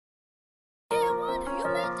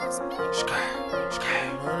Oh, that's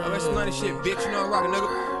some nutty shit, bitch. You know I'm rockin',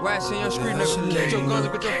 nigga. Why I see your street, nigga? Get your guns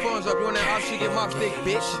up, get your phones up. You want that off shit, get mob stick,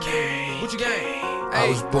 bitch. What you gang? I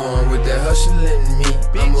was born with that hustle in me.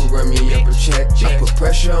 I'ma run me up a check. I put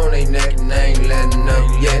pressure on they neck and I ain't letting up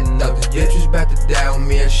yet. Thought this bitch was about to die on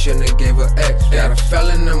me, I shouldn't have gave her X. Got a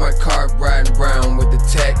felon in my car riding around with the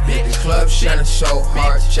tech. Hit the club shining so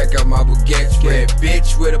hard, check out my baguettes. Red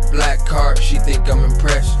bitch with a black car, she think I'm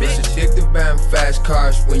impressed. It's addictive buying fast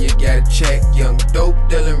cars when you got a check. Young dope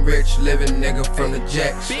dealing rich, living nigga from the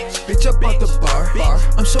jacks. Bitch up out the bar,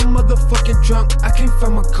 I'm so motherfucking drunk, I can't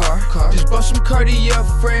find my car. Just bought some Cartier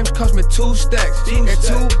frames, cost me 2 stacks.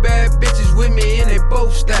 Got 2 bad bitches with me and they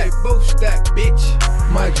both stack.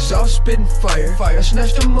 Bitch. My exhaust spitting fire. I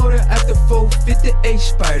snatched the motor at the 458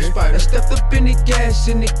 Spider. I stepped up in the gas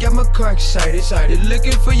and it got my car excited. They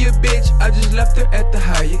looking for your bitch, I just left her at the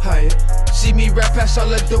Hyatt. See me rap past all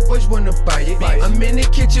the dope boys wanna buy it. I'm in the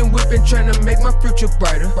kitchen whipping, trying to make my future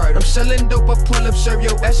brighter. I'm selling dope, I pull up, serve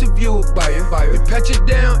your ass if you a buyer. We patch it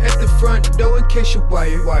down at the front door in case you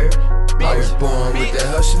wire. I was born with that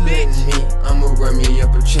hustle in me. I'ma run me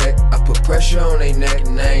up a check. I put pressure on they neck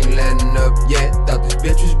and I ain't letting up yet. Thought this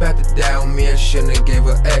bitch was about to die on me, I shouldn't have gave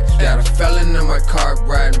her X. Got a felon in my car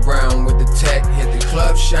riding around with the tech. Hit the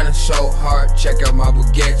club shining so hard, check out my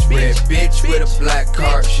baguettes. Red bitch with a black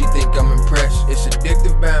car, she think I'm impressed. It's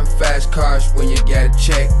addictive buying fast cars when you got a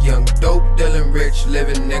check. Young dope dealing rich,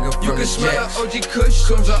 living nigga from the jacks. You can smell OG Kush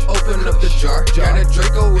soon as I open up the jar. Got a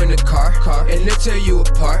Draco in the car and they tear you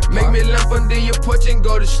apart. Make me lamp under your porch and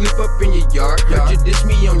go to sleep up in your yard. Heard you diss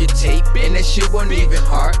me on your tape, and that shit wasn't even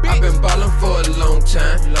hard. I've been ballin' for a long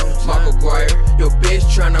time. Michael Guire, your bitch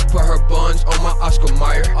tryna put her buns on my Oscar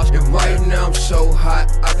Mayer. And right now I'm so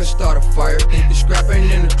hot, I can start a fire. The scrap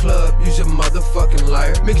ain't in the club, use a motherfucking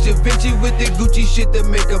liar. Mix the Vinci with the Gucci shit that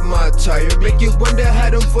make up my attire. Make you wonder how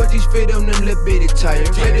them 40s fit on them little bitty tires.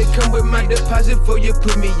 Better come with my deposit before you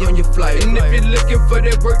put me on your flyer. And if you're looking for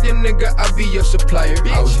that work, then nigga, I'll be your supplier.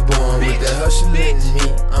 I was born with that hustle in me.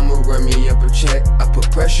 I'ma run me up a check. I put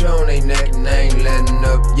pressure on they neck and I ain't letting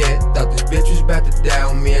up yet. Thought this bitch was about to die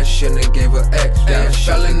on me, I shouldn't have gave her X. Got a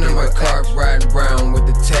felon in my car riding around with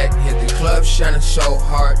the tech. Hit the club shining so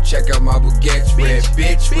hard, check out my baguettes. Red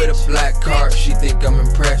bitch with a black car, she think I'm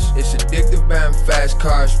impressed. It's addictive buying fast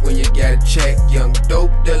cars when you got a check. Young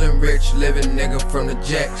dope dealing rich, living nigga from the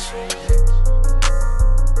jacks.